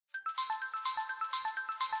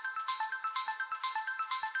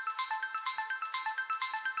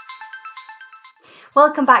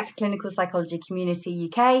Welcome back to Clinical Psychology Community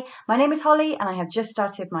UK. My name is Holly and I have just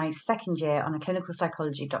started my second year on a clinical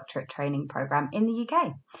psychology doctorate training programme in the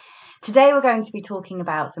UK. Today we're going to be talking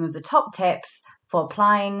about some of the top tips for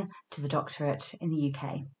applying to the doctorate in the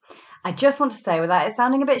UK. I just want to say, without it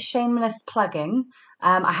sounding a bit shameless plugging,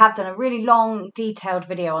 I have done a really long detailed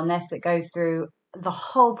video on this that goes through the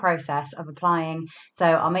whole process of applying, so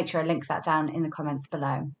I'll make sure I link that down in the comments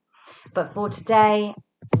below. But for today,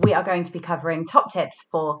 we are going to be covering top tips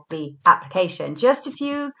for the application. Just a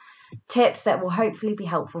few tips that will hopefully be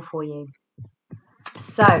helpful for you.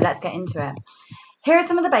 So let's get into it. Here are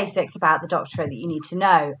some of the basics about the doctorate that you need to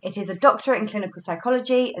know. It is a doctorate in clinical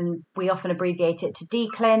psychology, and we often abbreviate it to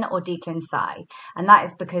DClin or DClinPsy, and that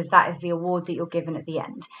is because that is the award that you're given at the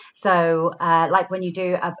end. So like when you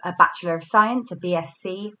do a Bachelor of Science, a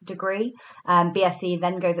BSc degree, BSc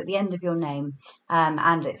then goes at the end of your name,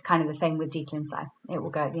 and it's kind of the same with DClinPsy. It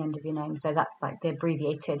will go at the end of your name, so that's like the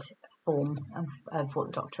abbreviated form of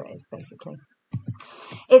what the doctorate is, basically.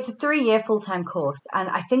 It's a 3-year full-time course, and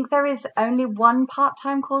I think there is only one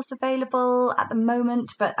part-time course available at the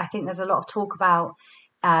moment, but I think there's a lot of talk about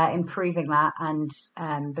improving that, and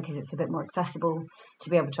because it's a bit more accessible to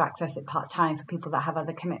be able to access it part-time for people that have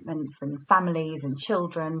other commitments and families and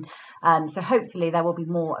children. So hopefully there will be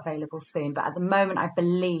more available soon, but at the moment I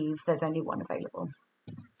believe there's only one available.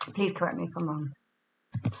 Please correct me if I'm wrong.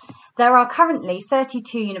 There are currently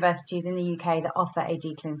 32 universities in the UK that offer a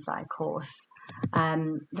DClinPsy course.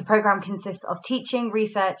 The programme consists of teaching,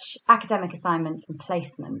 research, academic assignments and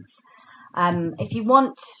placements. If you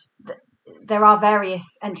want, there are various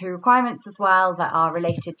entry requirements as well that are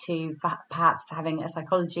related to perhaps having a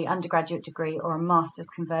psychology undergraduate degree or a master's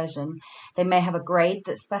conversion. They may have a grade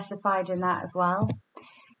that's specified in that as well.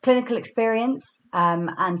 Clinical experience,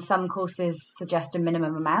 and some courses suggest a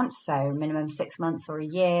minimum amount, so minimum 6 months or a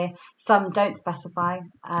year. Some don't specify.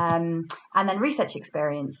 And then research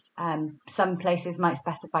experience. Some places might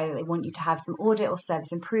specify that they want you to have some audit or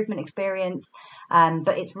service improvement experience,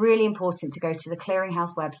 but it's really important to go to the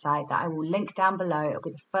Clearinghouse website that I will link down below. It'll be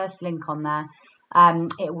the first link on there.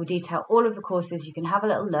 It will detail all of the courses. You can have a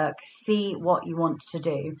little look, see what you want to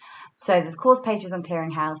do. So there's course pages on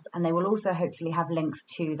Clearinghouse, and they will also hopefully have links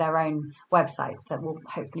to their own websites that will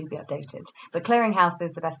hopefully be updated. But Clearinghouse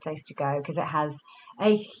is the best place to go because it has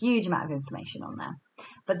a huge amount of information on there.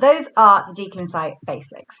 But those are the DClinPsy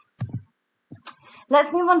basics.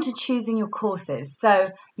 Let's move on to choosing your courses. So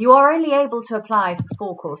you are only able to apply for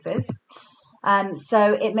 4 courses.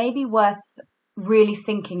 So it may be worth really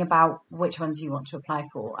thinking about which ones you want to apply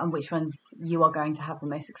for and which ones you are going to have the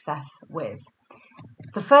most success with.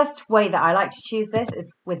 The first way that I like to choose this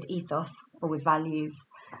is with ethos or with values,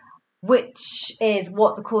 which is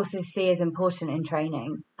what the courses see as important in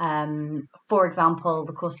training. For example,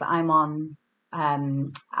 the course that I'm on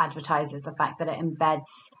advertises the fact that it embeds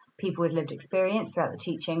people with lived experience throughout the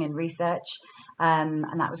teaching and research,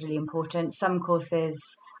 and that was really important. Some courses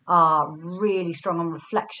are really strong on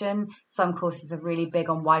reflection. Some courses are really big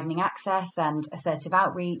on widening access and assertive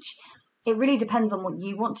outreach. It really depends on what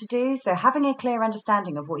you want to do. So having a clear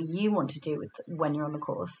understanding of what you want to do when you're on the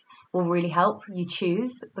course will really help you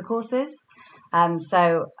choose the courses.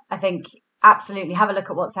 So I think absolutely have a look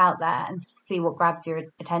at what's out there and see what grabs your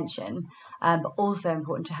attention. But also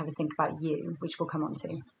important to have a think about you, which we'll come on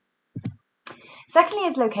to. Secondly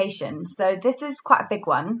is location. So this is quite a big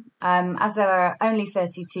one. As there are only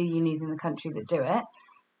 32 unis in the country that do it,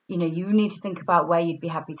 you need to think about where you'd be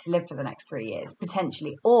happy to live for the next 3 years,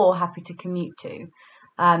 potentially, or happy to commute to.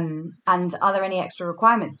 And are there any extra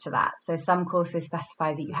requirements to that? So some courses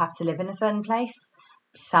specify that you have to live in a certain place.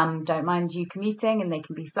 Some don't mind you commuting and they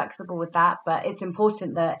can be flexible with that. But it's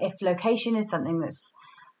important that if location is something that's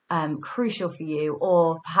crucial for you,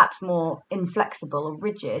 or perhaps more inflexible or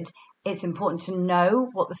rigid, it's important to know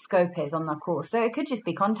what the scope is on the course. So it could just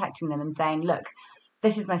be contacting them and saying, look,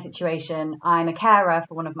 this is my situation. I'm a carer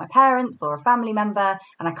for one of my parents or a family member,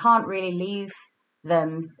 and I can't really leave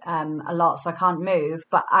them a lot, so I can't move,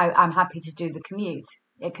 but I'm happy to do the commute.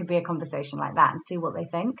 It could be a conversation like that and see what they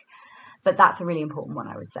think. But that's a really important one,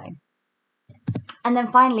 I would say. And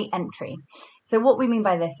then finally, entry. So what we mean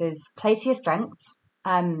by this is play to your strengths,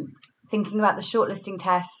 thinking about the shortlisting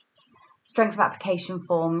tests, strength of application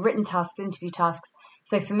form, written tasks, interview tasks.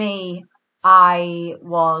 So for me, I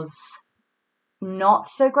was not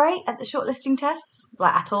so great at the shortlisting tests,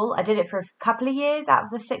 like at all. I did it for a couple of years out of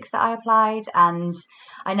the 6 that I applied, and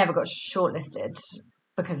I never got shortlisted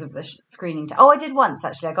because of the screening test. Oh, I did once,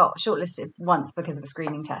 actually. I got shortlisted once because of a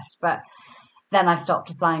screening test, but then I stopped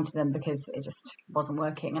applying to them because it just wasn't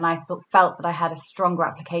working. And I felt that I had a stronger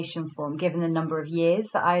application form given the number of years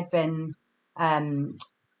that I had been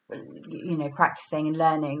practicing and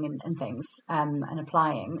learning and things and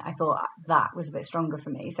applying, I thought that was a bit stronger for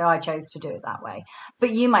me. So I chose to do it that way.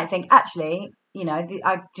 But you might think, actually,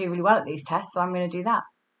 I do really well at these tests, so I'm going to do that.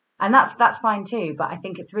 And that's fine too. But I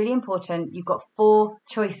think it's really important. You've got 4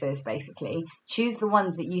 choices, basically. Choose the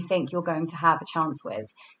ones that you think you're going to have a chance with.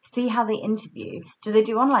 See how they interview. Do they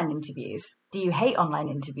do online interviews? Do you hate online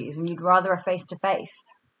interviews and you'd rather a face-to-face?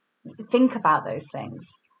 Think about those things.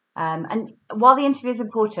 And while the interview is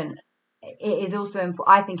important, it is also,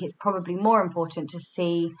 I think it's probably more important to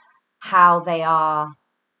see how they are.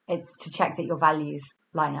 It's to check that your values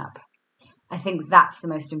line up. I think that's the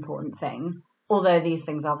most important thing, although these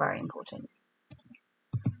things are very important.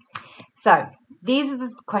 So these are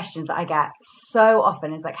the questions that I get so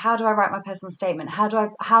often, is like, how do I write my personal statement? How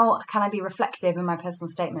can I be reflective in my personal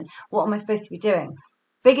statement? What am I supposed to be doing?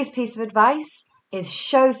 Biggest piece of advice is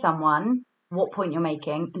show someone what point you're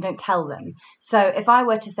making and don't tell them. So if I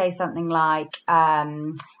were to say something like,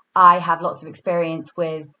 I have lots of experience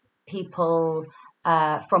with people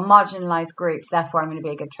from marginalized groups, therefore I'm going to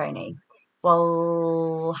be a good trainee.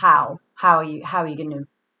 Well, how are you going to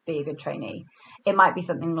be a good trainee? It might be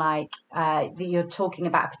something like that you're talking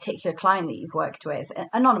about a particular client that you've worked with,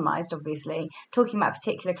 anonymized, obviously, talking about a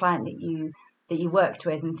particular client that you worked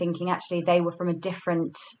with and thinking, actually, they were from a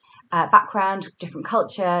different background, different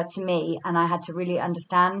culture to me, and I had to really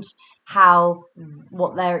understand how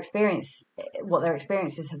what their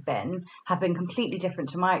experiences have been completely different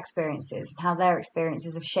to my experiences, and how their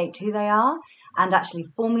experiences have shaped who they are, and actually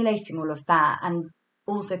formulating all of that and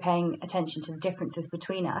also paying attention to the differences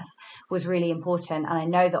between us was really important. And I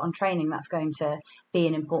know that on training that's going to be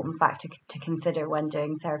an important factor to consider when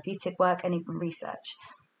doing therapeutic work and even research.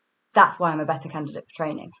 That's why I'm a better candidate for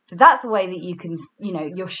training. So that's a way that you can,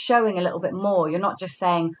 you're showing a little bit more. You're not just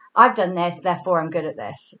saying, I've done this, therefore I'm good at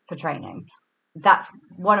this for training. That's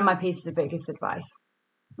one of my pieces of biggest advice.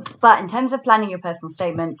 But in terms of planning your personal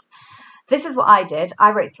statements, this is what I did.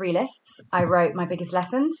 I wrote 3 lists. I wrote my biggest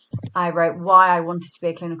lessons. I wrote why I wanted to be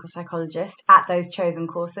a clinical psychologist at those chosen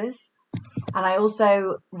courses. And I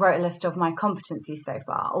also wrote a list of my competencies so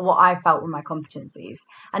far, or what I felt were my competencies.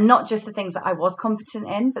 And not just the things that I was competent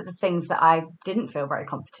in, but the things that I didn't feel very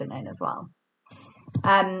competent in as well.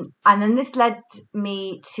 And then this led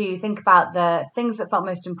me to think about the things that felt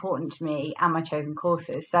most important to me and my chosen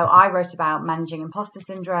courses. So I wrote about managing imposter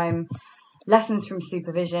syndrome, lessons from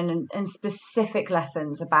supervision, and specific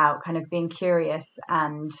lessons about kind of being curious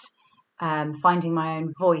and finding my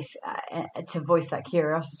own voice to voice that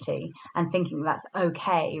curiosity and thinking that's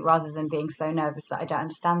okay, rather than being so nervous that I don't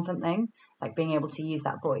understand something, like being able to use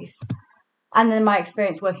that voice. And then my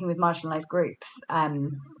experience working with marginalized groups,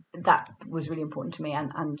 that was really important to me,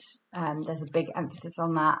 and there's a big emphasis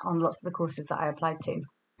on that on lots of the courses that I applied to.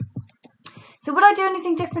 So would I do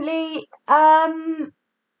anything differently?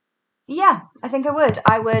 Yeah, I think I would.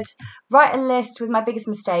 I would write a list with my biggest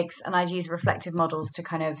mistakes, and I'd use reflective models to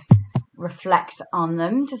kind of reflect on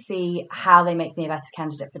them to see how they make me a better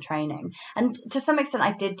candidate for training. And to some extent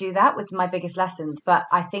I did do that with my biggest lessons, but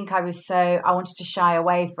I think I wanted to shy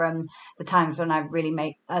away from the times when I really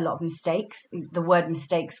made a lot of mistakes. The word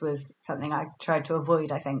mistakes was something I tried to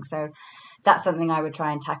avoid, I think. So that's something I would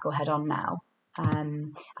try and tackle head on now.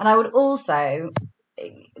 And I would also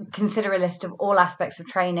consider a list of all aspects of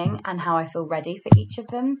training and how I feel ready for each of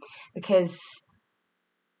them, because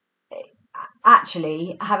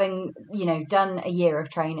actually, having done a year of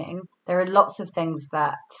training, there are lots of things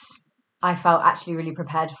that I felt actually really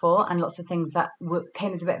prepared for, and lots of things that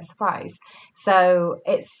came as a bit of a surprise. So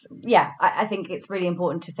I think it's really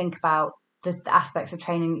important to think about the aspects of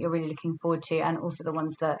training that you're really looking forward to, and also the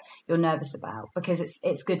ones that you're nervous about, because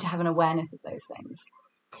it's good to have an awareness of those things.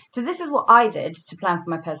 So this is what I did to plan for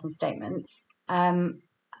my personal statements,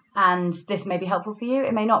 and this may be helpful for you.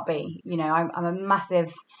 It may not be. I'm a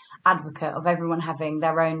massive advocate of everyone having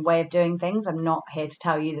their own way of doing things. I'm not here to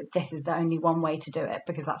tell you that this is the only one way to do it,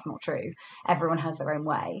 because that's not true. Everyone has their own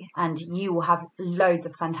way, and you will have loads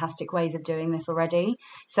of fantastic ways of doing this already.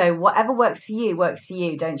 So whatever works for you.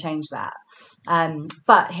 Don't change that.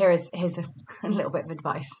 But here's a little bit of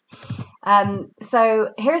advice. So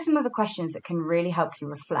here are some of the questions that can really help you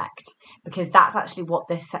reflect, because that's actually what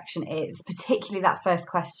this section is, particularly that first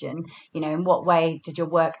question, in what way did your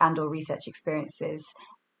work and or research experiences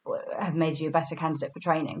have made you a better candidate for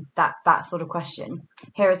training? That sort of question.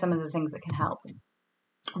 Here are some of the things that can help.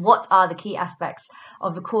 What are the key aspects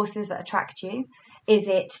of the courses that attract you? Is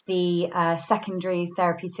it the secondary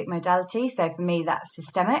therapeutic modality? So for me, that's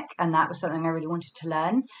systemic, and that was something I really wanted to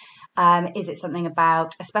learn. Is it something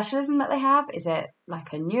about a specialism that they have? Is it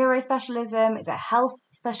like a neuro specialism? Is it health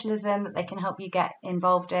specialism that they can help you get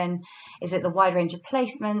involved in? Is it the wide range of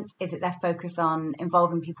placements? Is it their focus on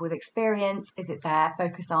involving people with experience? Is it their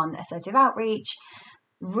focus on assertive outreach?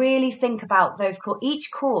 Really think about those. Each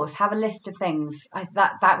course, have a list of things.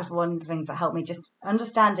 That was one of the things that helped me, just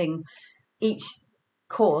understanding each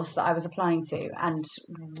course that I was applying to and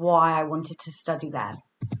why I wanted to study there.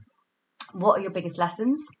 What are your biggest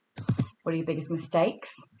lessons? What are your biggest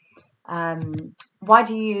mistakes? Why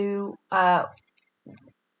do you want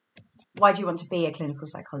to be a clinical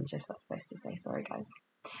psychologist? That's supposed to say, sorry guys.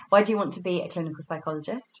 Why do you want to be a clinical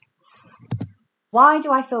psychologist? Why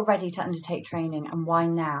do I feel ready to undertake training, and why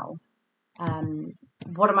now?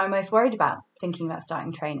 What am I most worried about thinking about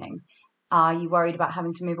starting training? Are you worried about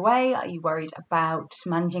having to move away? Are you worried about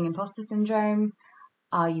managing imposter syndrome?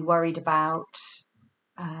 Are you worried about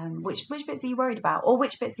which bits are you worried about, or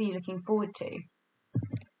which bits are you looking forward to?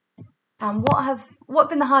 And what have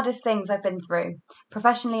been the hardest things I've been through,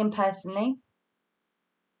 professionally and personally?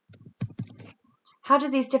 How do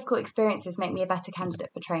these difficult experiences make me a better candidate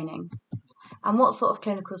for training? And what sort of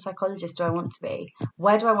clinical psychologist do I want to be?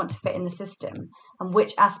 Where do I want to fit in the system? And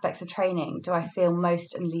which aspects of training do I feel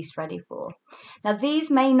most and least ready for? Now,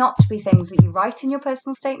 these may not be things that you write in your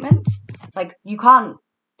personal statement. Like, you can't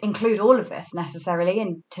include all of this necessarily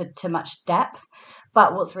into much depth.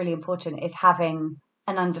 But what's really important is having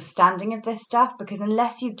an understanding of this stuff, because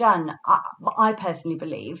unless you've done, I personally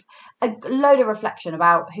believe, a load of reflection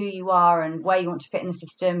about who you are and where you want to fit in the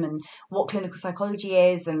system and what clinical psychology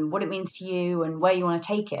is and what it means to you and where you want to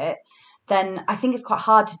take it, then I think it's quite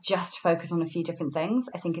hard to just focus on a few different things.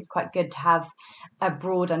 I think it's quite good to have a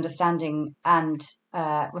broad understanding and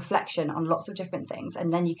reflection on lots of different things,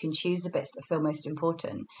 and then you can choose the bits that feel most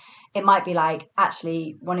important. It might be like,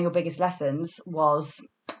 actually, one of your biggest lessons was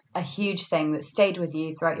a huge thing that stayed with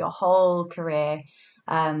you throughout your whole career,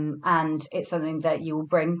 and it's something that you will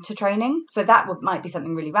bring to training. So that might be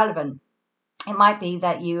something really relevant. It might be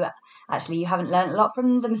that you haven't learned a lot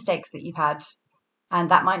from the mistakes that you've had,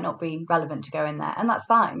 and that might not be relevant to go in there, and that's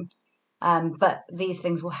fine. But these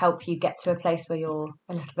things will help you get to a place where you're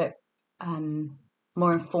a little bit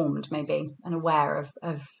more informed, maybe, and aware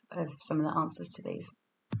of some of the answers to these.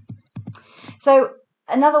 So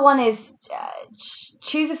another one is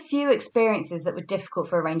choose a few experiences that were difficult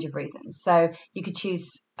for a range of reasons. So you could choose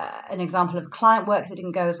an example of client work that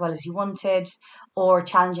didn't go as well as you wanted, or a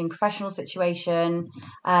challenging professional situation,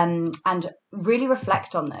 and really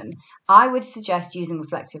reflect on them. I would suggest using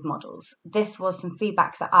reflective models. This was some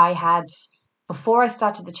feedback that I had before I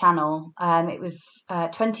started the channel. It was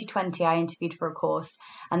 2020. I interviewed for a course,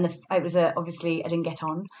 and it was obviously I didn't get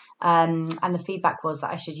on. And the feedback was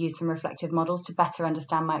that I should use some reflective models to better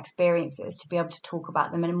understand my experiences, to be able to talk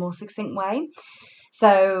about them in a more succinct way.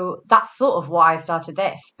 So that's sort of why I started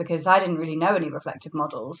this, because I didn't really know any reflective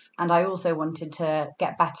models, and I also wanted to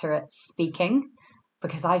get better at speaking,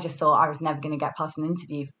 because I just thought I was never going to get past an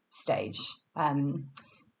interview stage.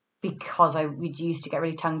 Because I used to get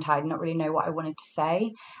really tongue-tied and not really know what I wanted to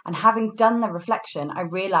say. And having done the reflection, I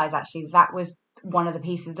realised actually that was one of the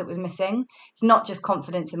pieces that was missing. It's not just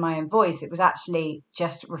confidence in my own voice, it was actually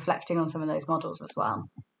just reflecting on some of those models as well.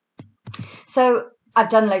 So I've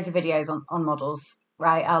done loads of videos on models,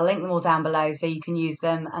 right? I'll link them all down below so you can use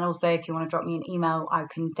them. And also, if you want to drop me an email, I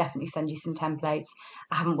can definitely send you some templates.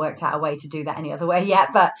 I haven't worked out a way to do that any other way yet,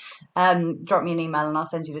 but drop me an email and I'll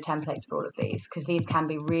send you the templates for all of these, because these can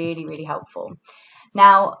be really, really helpful.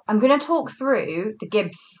 Now, I'm going to talk through the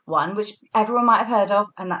Gibbs one, which everyone might have heard of,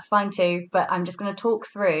 and that's fine too, but I'm just going to talk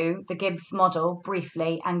through the Gibbs model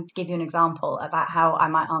briefly and give you an example about how I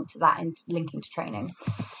might answer that in linking to training.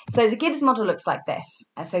 So the Gibbs model looks like this.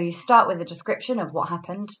 So you start with a description of what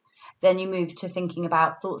happened, then you move to thinking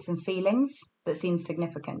about thoughts and feelings that seem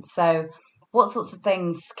significant. So what sorts of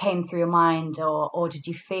things came through your mind, or did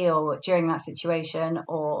you feel during that situation,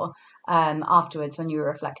 or afterwards when you were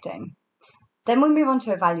reflecting? Then we move on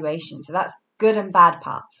to evaluation. So that's good and bad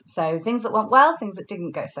parts. So things that went well, things that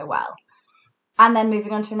didn't go so well. And then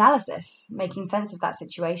moving on to analysis, making sense of that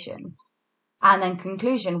situation. And then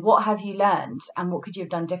conclusion, what have you learned and what could you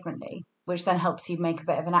have done differently? Which then helps you make a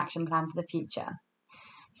bit of an action plan for the future.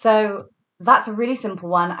 So that's a really simple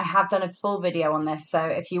one. I have done a full video on this. So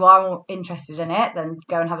if you are interested in it, then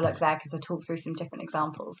go and have a look there, because I talk through some different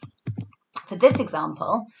examples. For this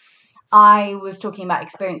example, I was talking about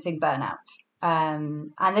experiencing burnout.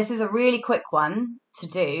 And this is a really quick one to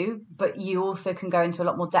do, but you also can go into a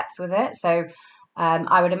lot more depth with it. So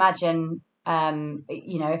I would imagine,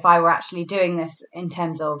 if I were actually doing this in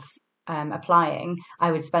terms of applying,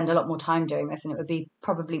 I would spend a lot more time doing this and it would be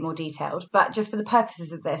probably more detailed. But just for the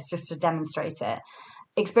purposes of this, just to demonstrate it,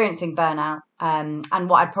 experiencing burnout, and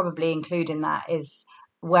what I'd probably include in that is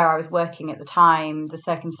where I was working at the time, the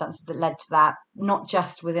circumstances that led to that, not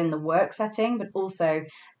just within the work setting, but also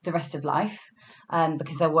the rest of life,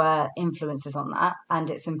 because there were influences on that,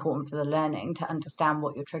 and it's important for the learning to understand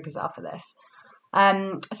what your triggers are for this.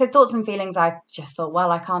 So thoughts and feelings, I just thought,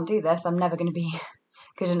 well, I can't do this. I'm never going to be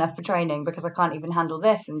good enough for training because I can't even handle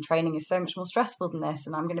this, and training is so much more stressful than this,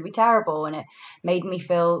 and I'm going to be terrible. And it made me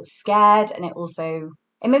feel scared, and it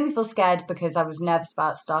made me feel scared because I was nervous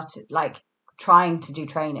about trying to do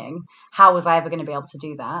training. How was I ever going to be able to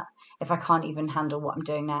do that if I can't even handle what I'm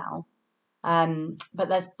doing now? But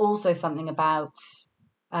there's also something about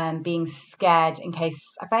being scared in case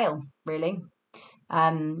I fail, really.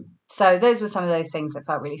 So those were some of those things that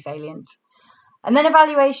felt really salient. And then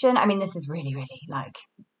evaluation, I mean, this is really, really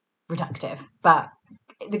reductive, but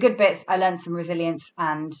the good bits, I learned some resilience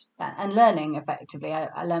and learning effectively.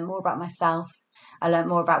 I learned more about myself. I learned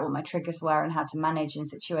more about what my triggers were and how to manage in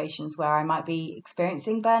situations where I might be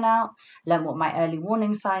experiencing burnout, learned what my early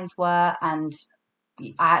warning signs were, and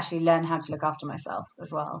I actually learned how to look after myself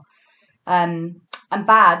as well. And on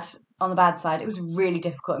the bad side, it was really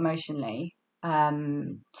difficult emotionally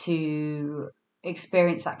to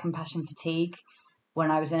experience that compassion fatigue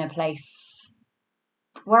when I was in a place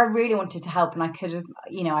where I really wanted to help, and I could have,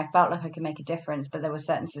 I felt like I could make a difference, but there were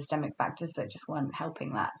certain systemic factors that just weren't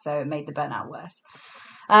helping that. So it made the burnout worse.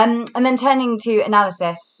 And then turning to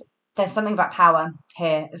analysis, there's something about power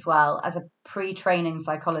here as well. As a pre-training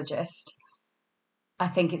psychologist, I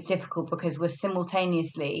think it's difficult because we're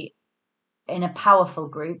simultaneously in a powerful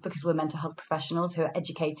group because we're mental health professionals who are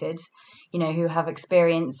educated, who have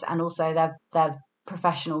experience, and also their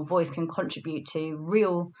professional voice can contribute to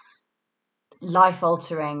real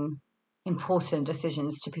life-altering, important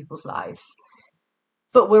decisions to people's lives.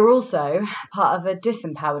 But we're also part of a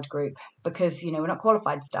disempowered group because, we're not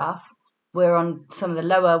qualified staff. We're on some of the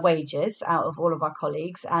lower wages out of all of our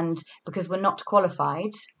colleagues. And because we're not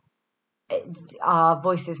qualified, our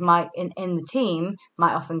voices in the team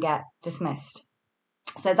might often get dismissed.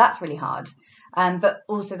 So that's really hard. But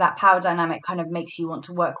also that power dynamic kind of makes you want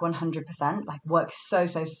to work 100%, work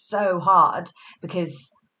so hard because,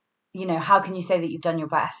 how can you say that you've done your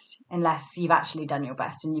best unless you've actually done your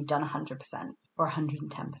best and you've done 100% or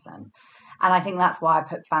 110%? And I think that's why I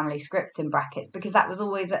put family scripts in brackets, because that was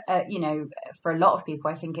always, for a lot of people,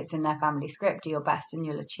 I think it's in their family script, do your best and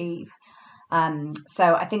you'll achieve.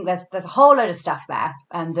 So I think there's a whole load of stuff there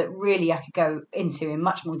that really I could go into in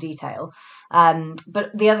much more detail.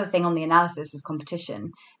 But the other thing on the analysis was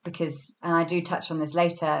competition, because, and I do touch on this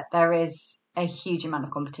later, there is a huge amount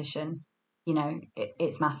of competition.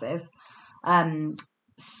 It's massive.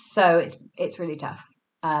 So it's really tough.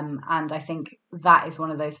 And I think that is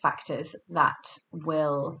one of those factors that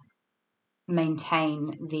will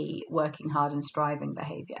maintain the working hard and striving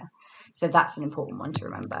behaviour. So that's an important one to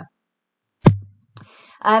remember.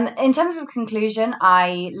 In terms of conclusion,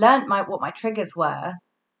 I learned what my triggers were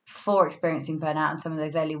for experiencing burnout and some of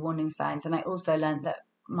those early warning signs. And I also learned that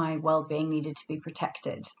my well-being needed to be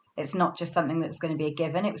protected. It's not just something that's going to be a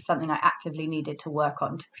given. It was something I actively needed to work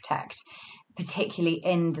on to protect, particularly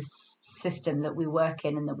in the system that we work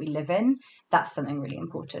in and that we live in. That's something really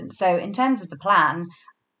important. So in terms of the plan,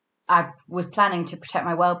 I was planning to protect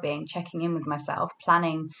my well-being, checking in with myself,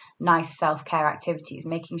 planning nice self-care activities,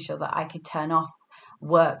 making sure that I could turn off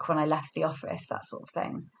work when I left the office, that sort of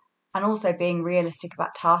thing. And also being realistic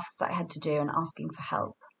about tasks that I had to do and asking for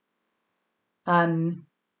help.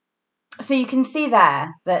 So you can see there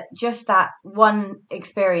that just that one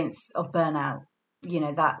experience of burnout,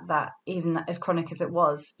 that even as chronic as it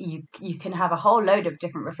was, you can have a whole load of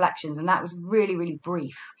different reflections, and that was really, really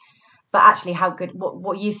brief. But actually, how good?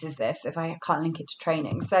 What use is this if I can't link it to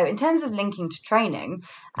training? So in terms of linking to training,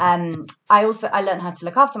 I learned how to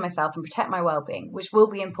look after myself and protect my well-being, which will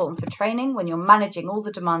be important for training when you're managing all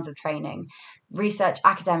the demands of training, research,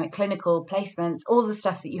 academic, clinical, placements, all the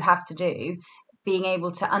stuff that you have to do. Being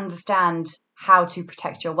able to understand how to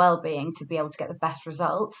protect your well-being to be able to get the best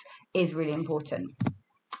results is really important.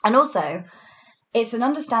 And also, it's an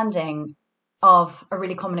understanding of a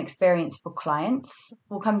really common experience for clients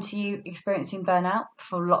will come to you experiencing burnout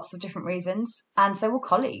for lots of different reasons, and so will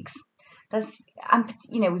colleagues.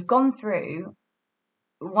 We've gone through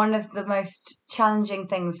one of the most challenging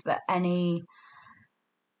things that any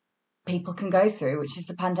people can go through, which is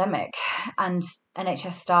the pandemic, and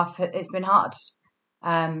NHS staff, it's been hard.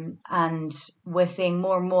 And we're seeing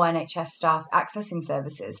more and more NHS staff accessing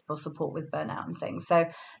services for support with burnout and things. So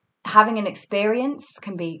having an experience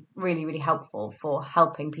can be really, really helpful for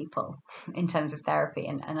helping people in terms of therapy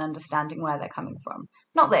and understanding where they're coming from.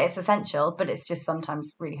 Not that it's essential, but it's just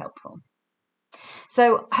sometimes really helpful.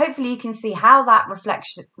 So hopefully you can see how that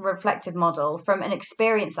reflective model from an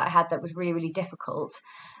experience that I had that was really, really difficult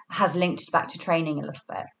has linked back to training a little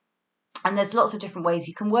bit. And there's lots of different ways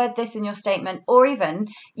you can word this in your statement, or even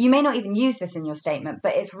you may not even use this in your statement,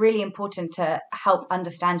 but it's really important to help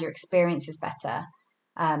understand your experiences better,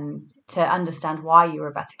 to understand why you were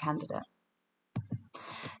a better candidate.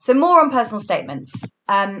 So more on personal statements.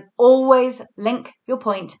 Always link your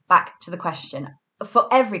point back to the question for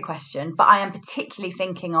every question, but I am particularly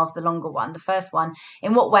thinking of the longer one. The first one,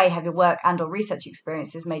 in what way have your work and or research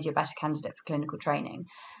experiences made you a better candidate for clinical training?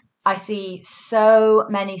 I see so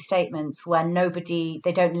many statements where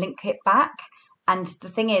they don't link it back. And the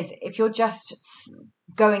thing is, if you're just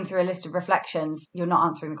going through a list of reflections, you're not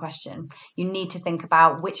answering the question. You need to think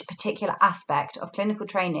about which particular aspect of clinical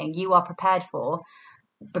training you are prepared for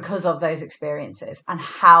because of those experiences and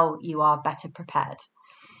how you are better prepared.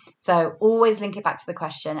 So always link it back to the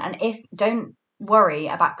question. And don't worry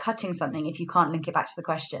about cutting something if you can't link it back to the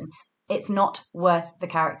question. It's not worth the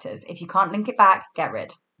characters. If you can't link it back, get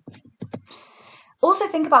rid. Also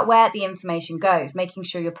think about where the information goes, making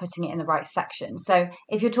sure you're putting it in the right section. So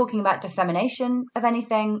if you're talking about dissemination of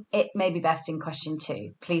anything, it may be best in question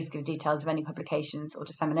 2. Please give details of any publications or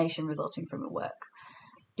dissemination resulting from your work.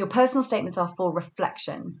 Your personal statements are for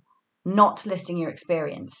reflection, not listing your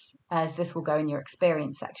experience, as this will go in your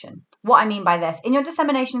experience section. What I mean by this, in your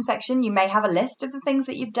dissemination section, you may have a list of the things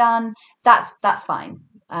that you've done. That's fine.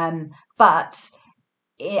 But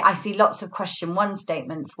I see lots of question 1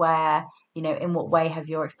 statements where, in what way have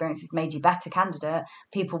your experiences made you better candidate?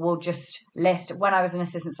 People will just list, when I was an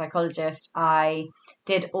assistant psychologist, I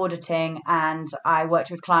did auditing and I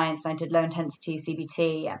worked with clients and I did low intensity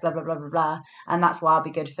CBT, blah, blah, blah, blah, blah. And that's why I'll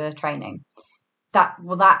be good for training.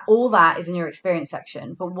 All that is in your experience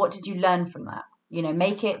section. But what did you learn from that?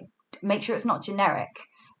 Make sure it's not generic.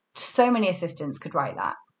 So many assistants could write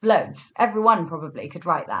that. Loads. Everyone probably could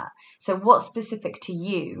write that. So what's specific to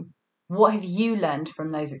you? What have you learned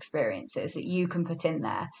from those experiences that you can put in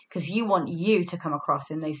there? Because you want you to come across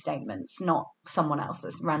in these statements, not someone else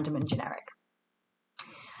that's random and generic.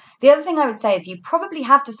 The other thing I would say is you probably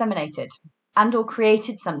have disseminated and or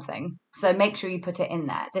created something. So make sure you put it in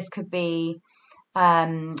there. This could be,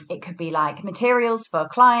 it could be like materials for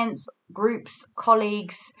clients, groups,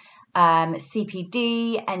 colleagues,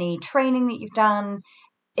 CPD, any training that you've done.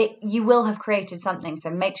 You will have created something, so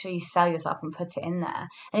make sure you sell yourself and put it in there.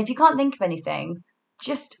 And if you can't think of anything,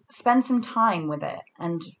 just spend some time with it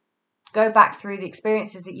and go back through the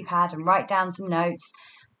experiences that you've had and write down some notes.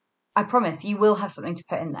 I promise you will have something to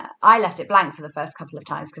put in there. I left it blank for the first couple of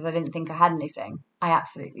times because I didn't think I had anything. I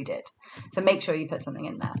absolutely did. So make sure you put something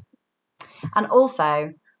in there. And also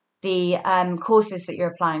the courses that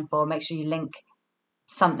you're applying for, make sure you link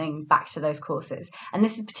something back to those courses. And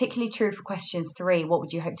this is particularly true for question 3, what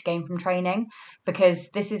would you hope to gain from training? Because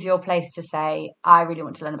this is your place to say, I really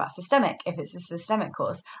want to learn about systemic, if it's a systemic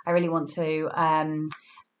course. I really want to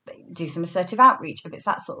do some assertive outreach, if it's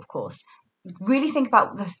that sort of course. Really think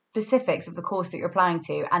about the specifics of the course that you're applying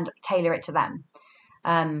to and tailor it to them,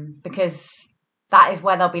 because that is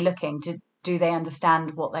where they'll be looking. Do they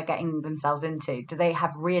understand what they're getting themselves into? Do they have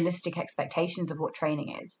realistic expectations of what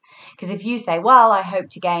training is? Because if you say, well, I hope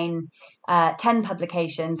to gain 10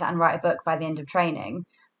 publications and write a book by the end of training,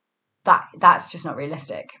 that's just not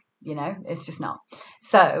realistic. It's just not.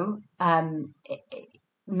 So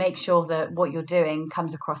make sure that what you're doing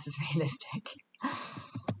comes across as realistic.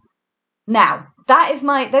 Now, those are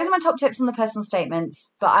my top tips on the personal statements,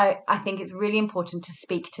 but I think it's really important to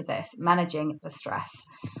speak to this, managing the stress.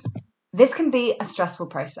 This can be a stressful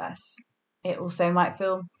process. It also might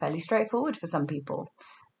feel fairly straightforward for some people.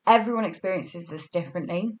 Everyone experiences this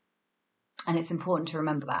differently, and it's important to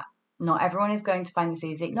remember that. Not everyone is going to find this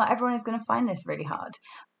easy. Not everyone is going to find this really hard,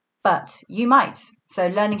 but you might. So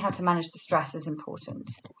learning how to manage the stress is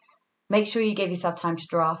important. Make sure you give yourself time to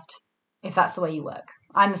draft if that's the way you work.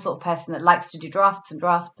 I'm the sort of person that likes to do drafts and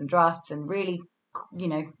drafts and drafts and really,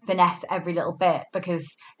 finesse every little bit because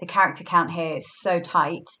the character count here is so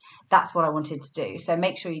tight. That's what I wanted to do. So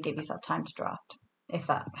make sure you give yourself time to draft, if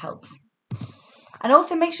that helps. And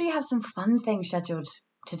also make sure you have some fun things scheduled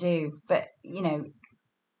to do, but,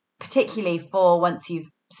 particularly for once you've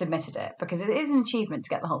submitted it, because it is an achievement to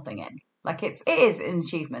get the whole thing in. Like it is an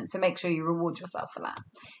achievement. So make sure you reward yourself for that.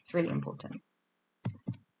 It's really important.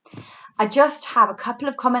 I just have a couple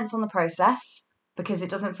of comments on the process because it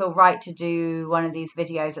doesn't feel right to do one of these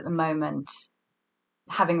videos at the moment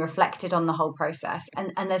having reflected on the whole process,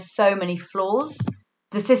 and there's so many flaws.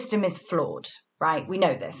 The system is flawed, right? We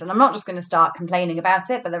know this, and I'm not just going to start complaining about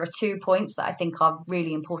it, but there are 2 points that I think are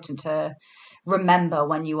really important to remember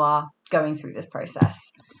when you are going through this process.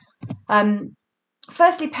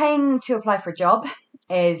 Firstly, paying to apply for a job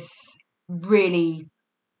is really,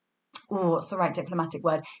 what's the right diplomatic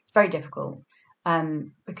word? It's very difficult,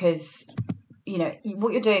 because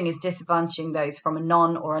what you're doing is disadvantaging those from a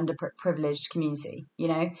non or underprivileged community.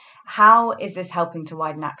 How is this helping to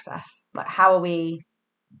widen access? Like, how are we,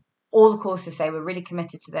 all the courses say we're really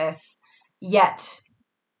committed to this, yet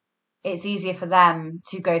it's easier for them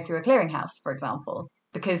to go through a clearinghouse, for example,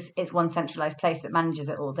 because it's one centralized place that manages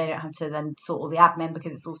it all. They don't have to then sort all the admin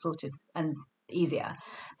because it's all sorted and easier.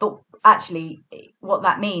 But actually, what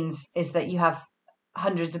that means is that you have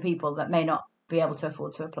hundreds of people that may not be able to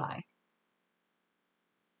afford to apply,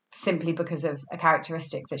 simply because of a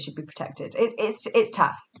characteristic that should be protected. It's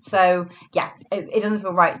tough. So yeah, it doesn't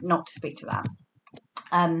feel right not to speak to that.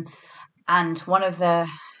 And one of the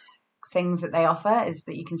things that they offer is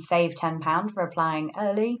that you can save £10 for applying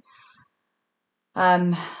early.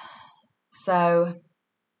 So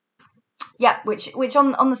yeah, which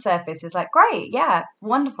on the surface is like, great, yeah,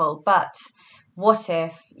 wonderful. But what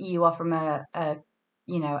if you are from a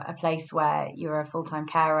place where you're a full-time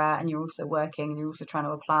carer and you're also working and you're also trying to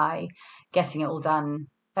apply, getting it all done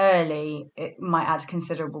early, it might add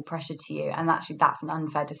considerable pressure to you, and actually that's an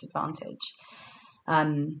unfair disadvantage.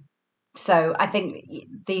 So I think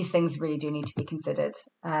these things really do need to be considered.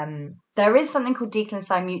 There is something called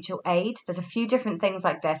DClinPsy Mutual Aid. There's a few different things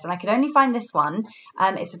like this, and I could only find this one.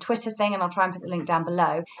 It's a Twitter thing, and I'll try and put the link down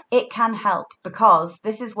below. It can help, because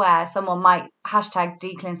this is where someone might hashtag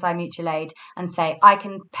DClinPsy Mutual Aid and say, I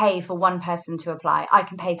can pay for one person to apply. I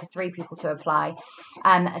can pay for 3 people to apply.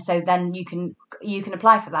 So then you can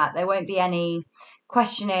apply for that. There won't be any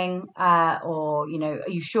questioning or, are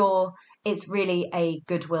you sure? It's really a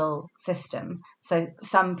goodwill system. So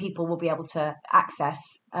some people will be able to access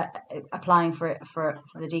applying for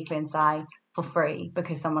the DClinPsy for free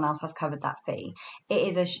because someone else has covered that fee.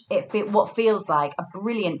 It is what feels like a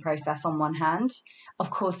brilliant process on one hand.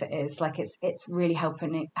 Of course it is. Like it's really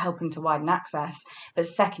helping to widen access. But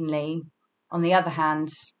secondly, on the other hand,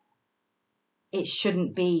 it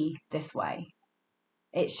shouldn't be this way.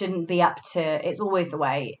 It shouldn't be it's always the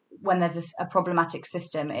way. When there's a problematic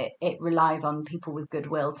system, it relies on people with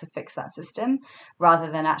goodwill to fix that system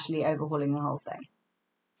rather than actually overhauling the whole thing.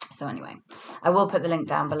 So anyway, I will put the link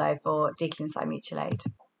down below for DClinPsy Mutual Aid.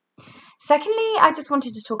 Secondly, I just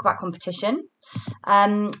wanted to talk about competition.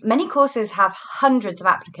 Many courses have hundreds of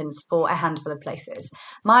applicants for a handful of places.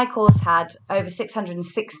 My course had over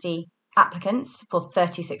 660 applicants for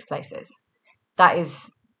 36 places. That is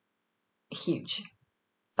huge.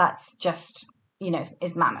 That's just,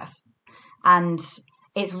 is mammoth. And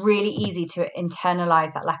it's really easy to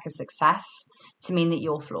internalize that lack of success to mean that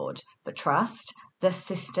you're flawed. But trust, the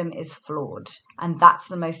system is flawed. And that's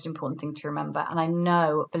the most important thing to remember. And I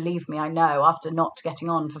know, believe me, I know, after not getting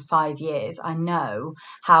on for 5 years, I know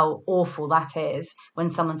how awful that is when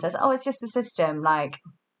someone says, oh, it's just the system. Like,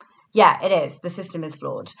 yeah, it is. The system is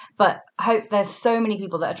flawed. But I hope there's so many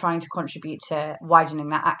people that are trying to contribute to widening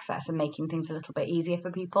that access and making things a little bit easier for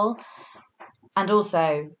people. And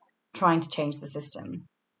also trying to change the system.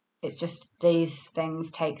 It's just these things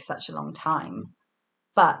take such a long time.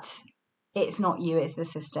 But it's not you, it's the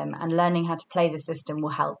system. And learning how to play the system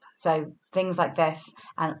will help. So things like this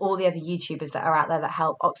and all the other YouTubers that are out there that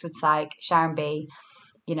help, Oxford Psych, Sharon B,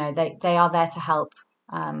 they are there to help.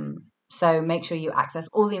 So make sure you access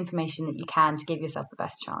all the information that you can to give yourself the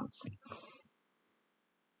best chance.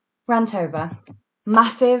 Rant over.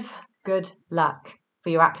 Massive good luck for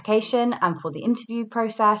your application and for the interview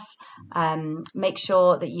process. Make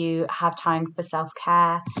sure that you have time for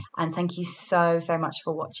self-care. And thank you so much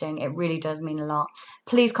for watching. It really does mean a lot.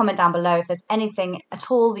 Please comment down below if there's anything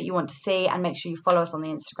at all that you want to see, and make sure you follow us on the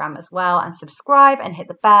Instagram as well, and subscribe and hit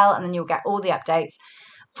the bell, and then you'll get all the updates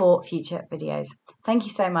for future videos. Thank you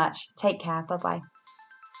so much. Take care. Bye-bye.